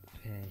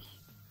Pech.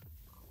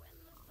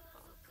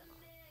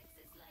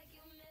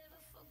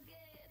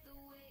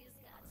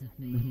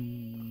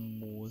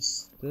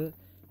 Musste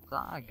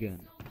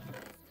sagen.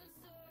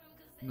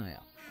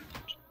 Naja.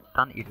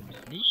 Dann eben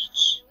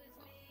nicht.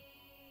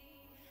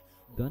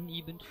 Dann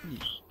eben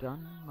nicht.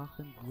 Dann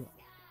machen wir.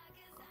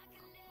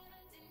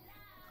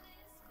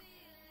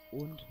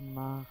 Und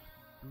mach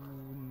du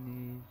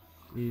nicht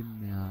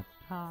immer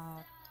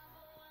Tag.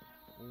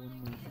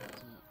 Ohne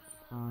zu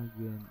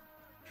fragen.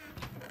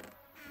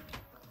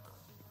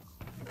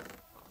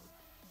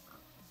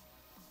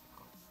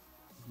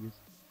 Hier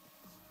ist.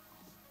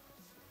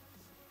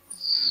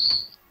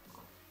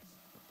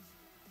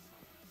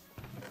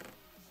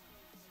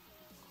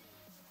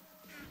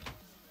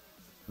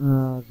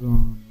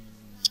 Also.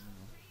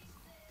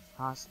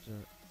 Hast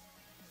du.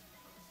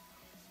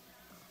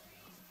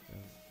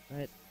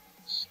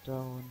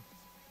 Redstone.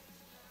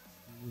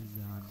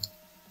 Julian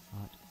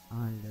hat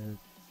alles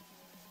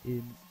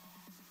im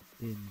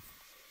Inf.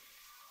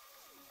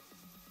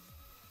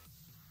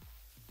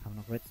 Haben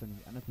noch Redstone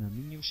nicht anders mit einer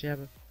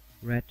Minionscherbe.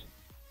 Redstone.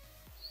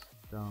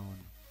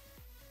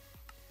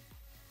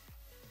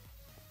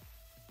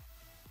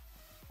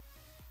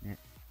 Ne.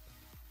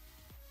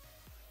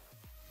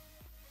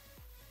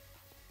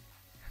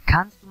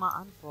 Kannst du mal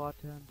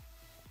antworten?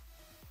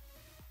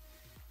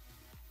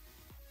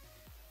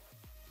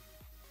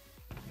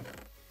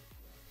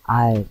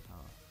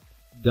 Alter,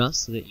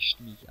 das riecht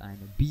mich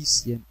ein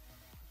bisschen.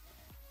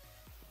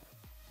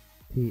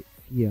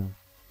 P4.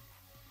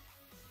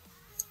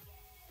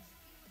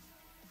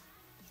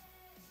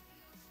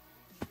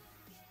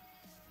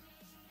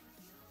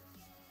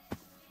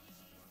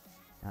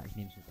 Ja, ich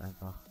nehme es jetzt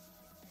einfach.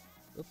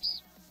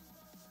 Ups.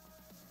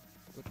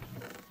 Gut.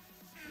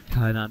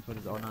 Keine Antwort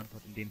ist auch eine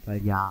Antwort, in dem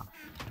Fall ja.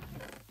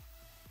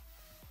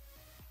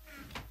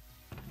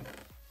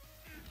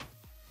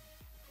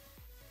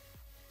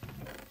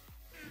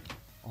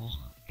 Och,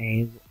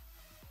 ey.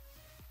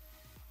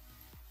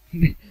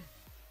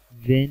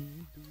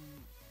 Wenn du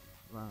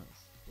was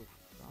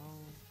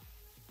brauchst.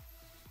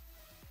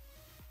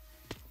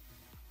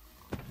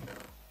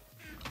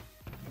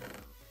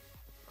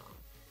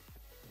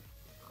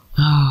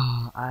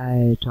 Ah,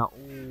 Alter,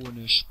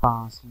 ohne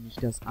Spaß, wie mich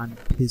das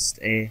anpisst,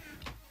 ey.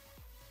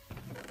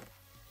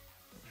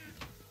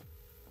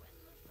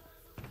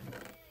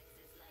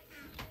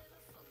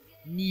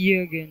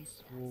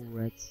 Nirgendwo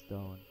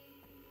Redstone.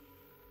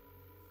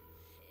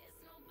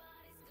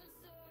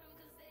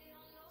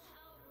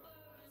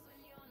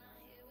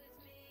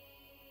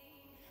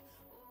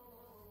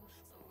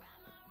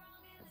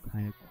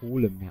 Keine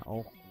Kohle mehr,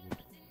 auch gut.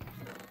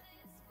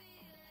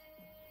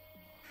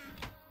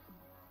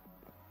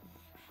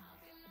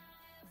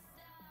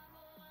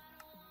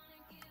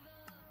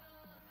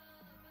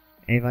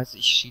 Ey, weißt du,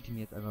 ich cheate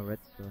mir jetzt einfach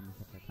Redstone,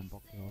 ich hab da keinen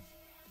Bock drauf.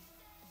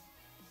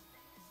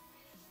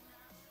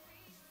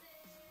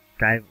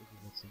 Geil, wo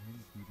ist das denn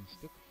hin? 7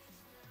 Stück.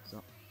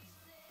 So.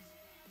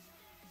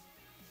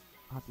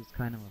 Hat jetzt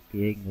keiner was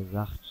gegen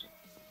gesagt.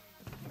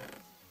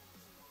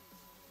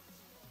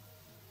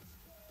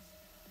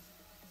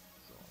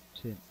 So,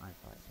 Tim, 1,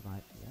 2,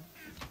 3, 4.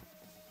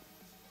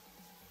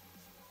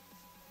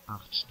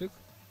 8 Stück.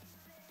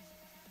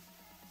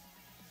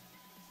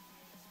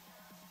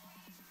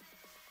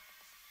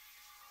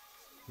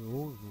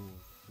 So.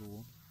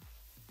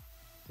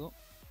 So.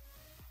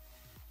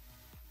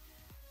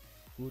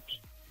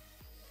 Gut.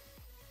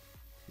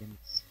 Wir haben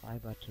 2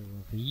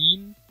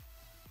 Batterien.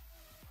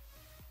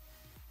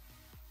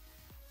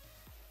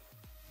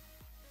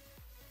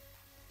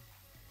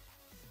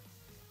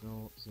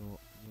 So.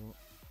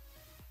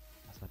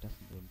 Was war das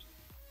denn eben?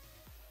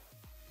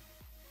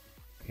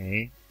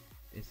 Okay.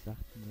 Es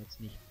sagt mir jetzt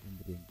nicht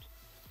unbedingt.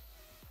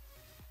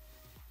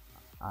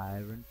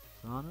 Iron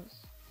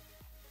Furnace.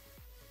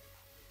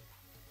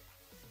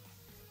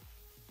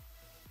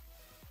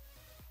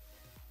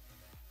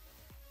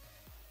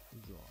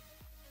 So.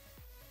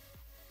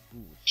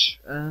 Gut.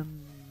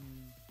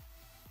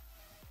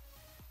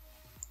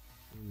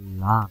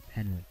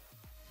 Solarpanel.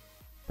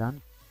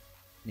 Dann.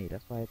 Nee,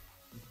 das war jetzt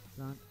nicht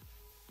geplant.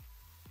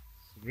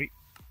 3.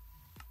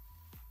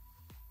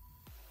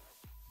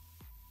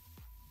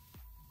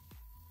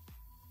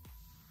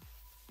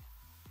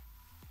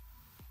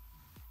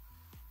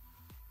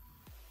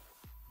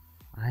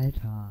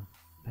 Alter,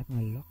 bleib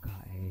mal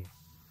locker, ey.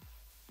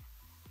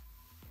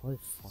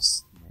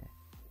 Vollpfosten, ey.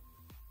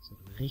 So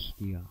ein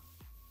richtiger.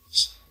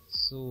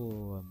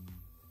 So,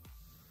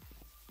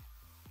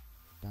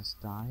 das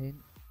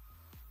dahin.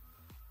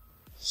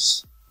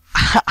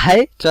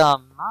 Alter,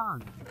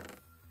 Mann!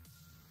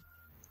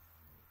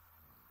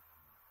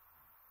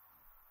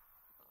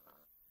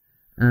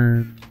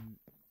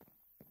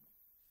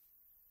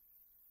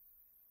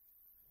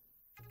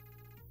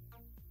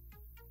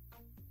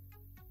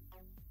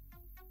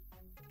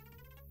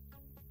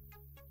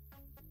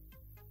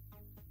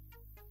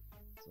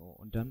 So,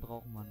 und dann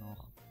brauchen wir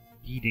noch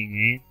die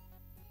Dinge.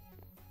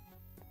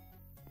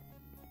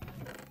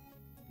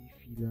 Wie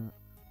viele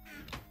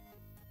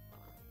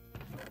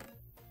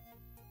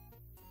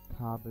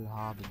Kabel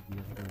haben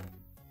wir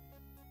denn?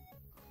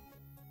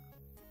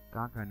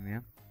 Gar keinen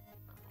mehr.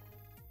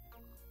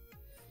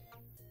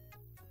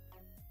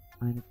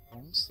 Eine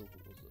Bronzerose.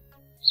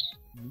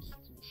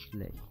 Nicht so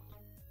schlecht.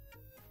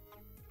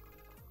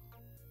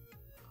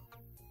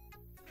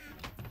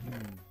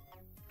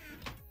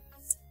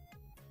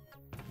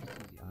 Ich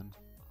zieh sie an.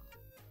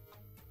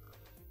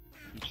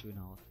 Sieht schön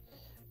aus.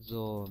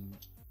 So.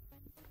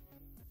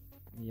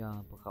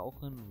 Wir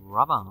brauchen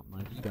Rubber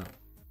mal wieder.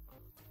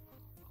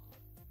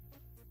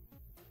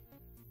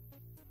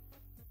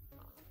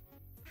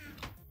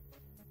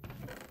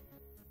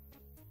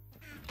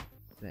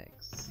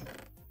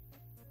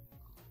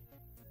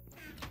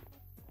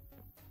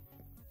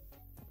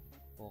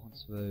 Brauchen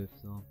 12,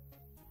 so.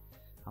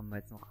 Haben wir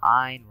jetzt noch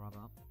ein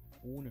Rubber.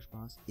 Ohne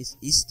Spaß. Es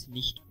ist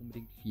nicht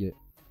unbedingt viel.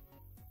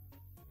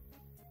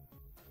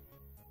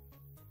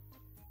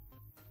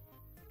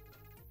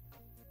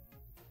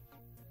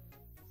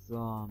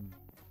 So.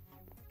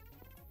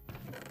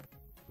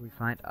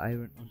 Refined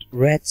Iron und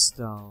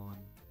Redstone.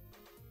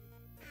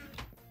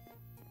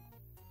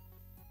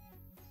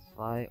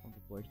 2 und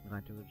wir bräuchten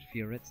rein theoretisch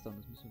 4 Redstone.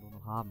 Das müssen wir doch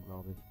noch haben,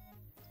 glaube ich.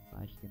 Das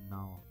reicht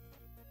genau.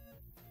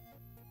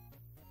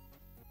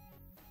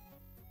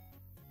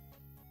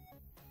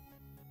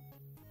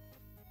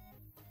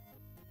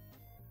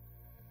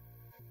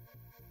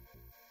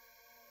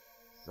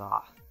 So.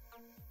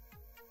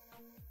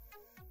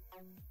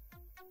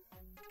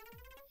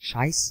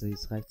 Scheiße,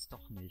 jetzt reicht's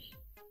doch nicht.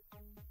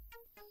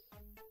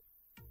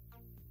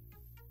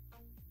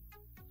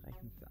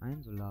 Reicht nur für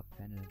ein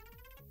Solarpanel.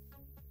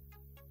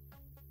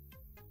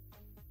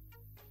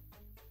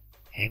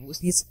 Hä, wo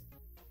ist denn jetzt?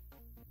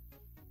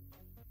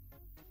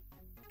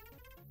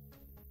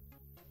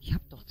 Ich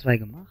hab doch 2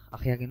 gemacht.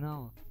 Ach ja,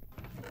 genau.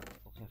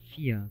 Ich brauch ja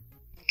 4.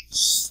 Das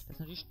ist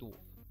natürlich doof.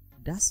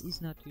 Das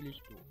ist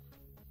natürlich doof.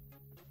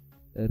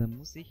 Dann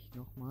muss ich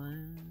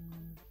nochmal...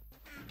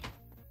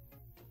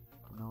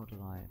 Genau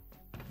 3.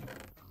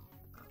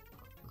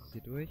 Ist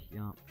hier durch?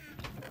 Ja.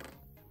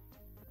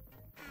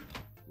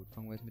 Gut,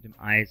 fangen wir jetzt mit dem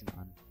Eisen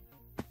an.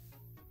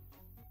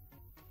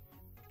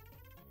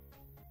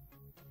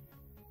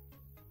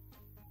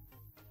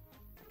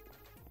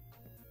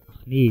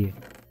 Ach nee.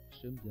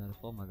 Stimmt, ja, das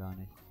brauchen wir gar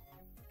nicht.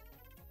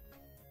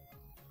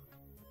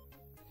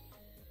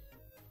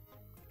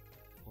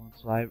 Und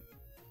 2...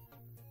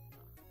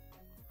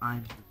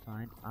 Ein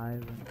Refined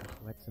Iron.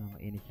 Ach, Redstone haben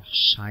wir eh nicht. Ach,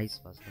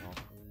 scheiß was drauf.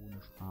 Ohne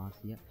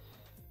Spaß hier.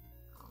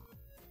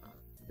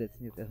 Wir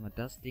setzen jetzt erstmal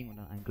das Ding und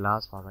dann ein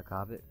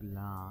Glasfaserkabel.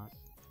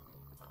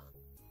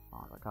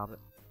 Glasfaserkabel.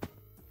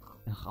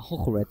 Ach,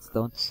 auch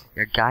Redstone.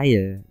 Ja,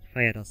 geil. Ich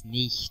feiere das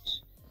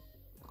nicht.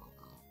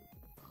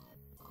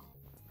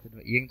 Können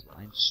wir irgendwo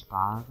eins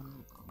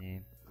sparen?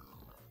 Nee.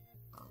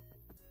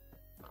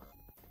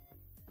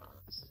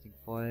 Ist das Ding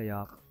voll?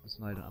 Ja.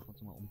 Müssen wir halt dann ab und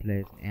zu mal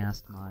umplacen.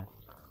 Erstmal.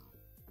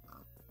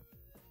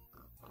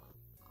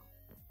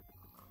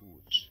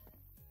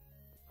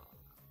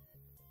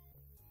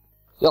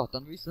 Ja,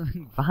 dann würde ich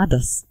sagen, war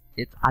das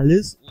jetzt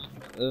alles.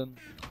 Und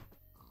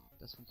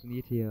das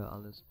funktioniert hier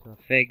alles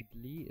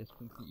perfectly. Es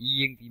funktioniert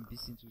irgendwie ein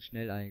bisschen zu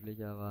schnell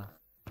eigentlich, aber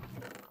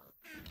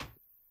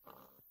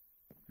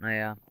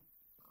naja.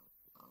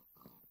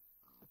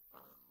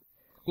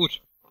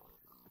 Gut,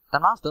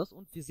 dann war's das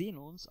und wir sehen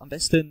uns am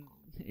besten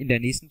in der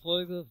nächsten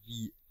Folge,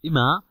 wie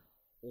immer.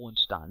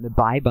 Und dann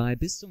bye bye,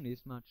 bis zum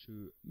nächsten Mal.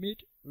 Tschö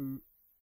mit Ö.